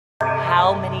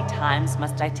How many times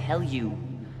must I tell you?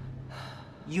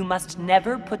 You must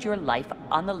never put your life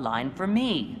on the line for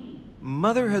me.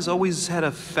 Mother has always had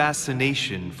a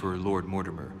fascination for Lord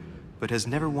Mortimer, but has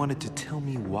never wanted to tell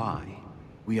me why.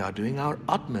 We are doing our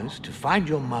utmost to find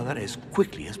your mother as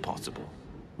quickly as possible.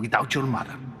 Without your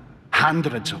mother,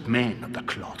 hundreds of men of the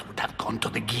cloth would have gone to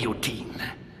the guillotine.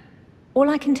 All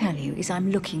I can tell you is I'm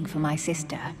looking for my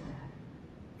sister.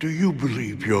 Do you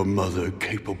believe your mother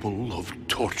capable of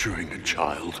torturing a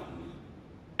child?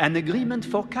 An agreement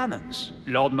for cannons.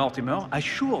 Lord Mortimer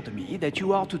assured me that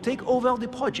you are to take over the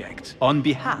project on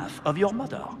behalf of your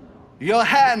mother.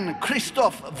 Johann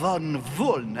Christoph von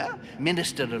Wollner,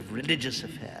 Minister of Religious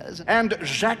Affairs, and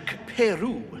Jacques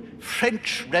Peroux,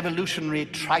 French Revolutionary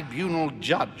Tribunal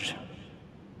Judge.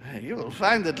 You will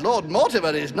find that Lord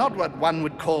Mortimer is not what one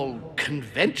would call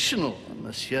conventional,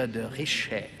 Monsieur de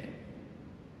Richet.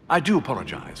 I do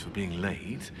apologize for being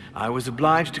late. I was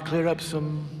obliged to clear up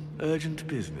some urgent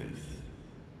business.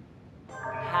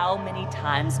 How many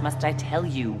times must I tell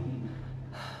you?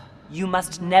 You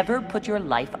must never put your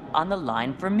life on the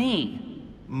line for me.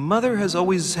 Mother has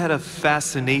always had a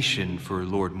fascination for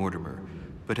Lord Mortimer,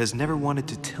 but has never wanted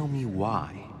to tell me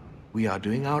why. We are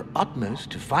doing our utmost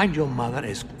to find your mother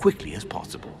as quickly as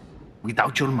possible.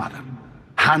 Without your mother,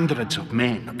 hundreds of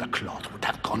men of the cloth would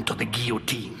have gone to the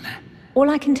guillotine. All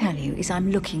I can tell you is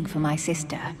I'm looking for my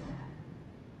sister.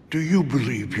 Do you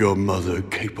believe your mother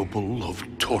capable of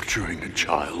torturing a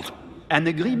child? An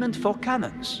agreement for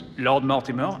cannons. Lord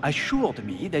Mortimer assured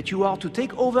me that you are to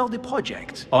take over the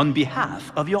project on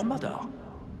behalf of your mother.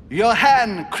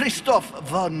 Johann Christoph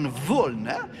von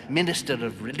Wollner, Minister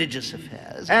of Religious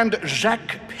Affairs, and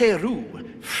Jacques Peroux,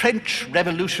 French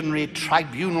Revolutionary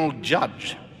Tribunal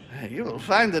Judge. You will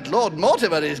find that Lord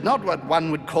Mortimer is not what one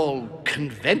would call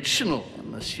conventional,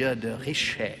 Monsieur de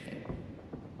Richet.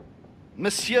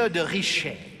 Monsieur de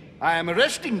Richet, I am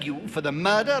arresting you for the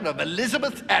murder of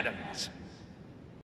Elizabeth Adams.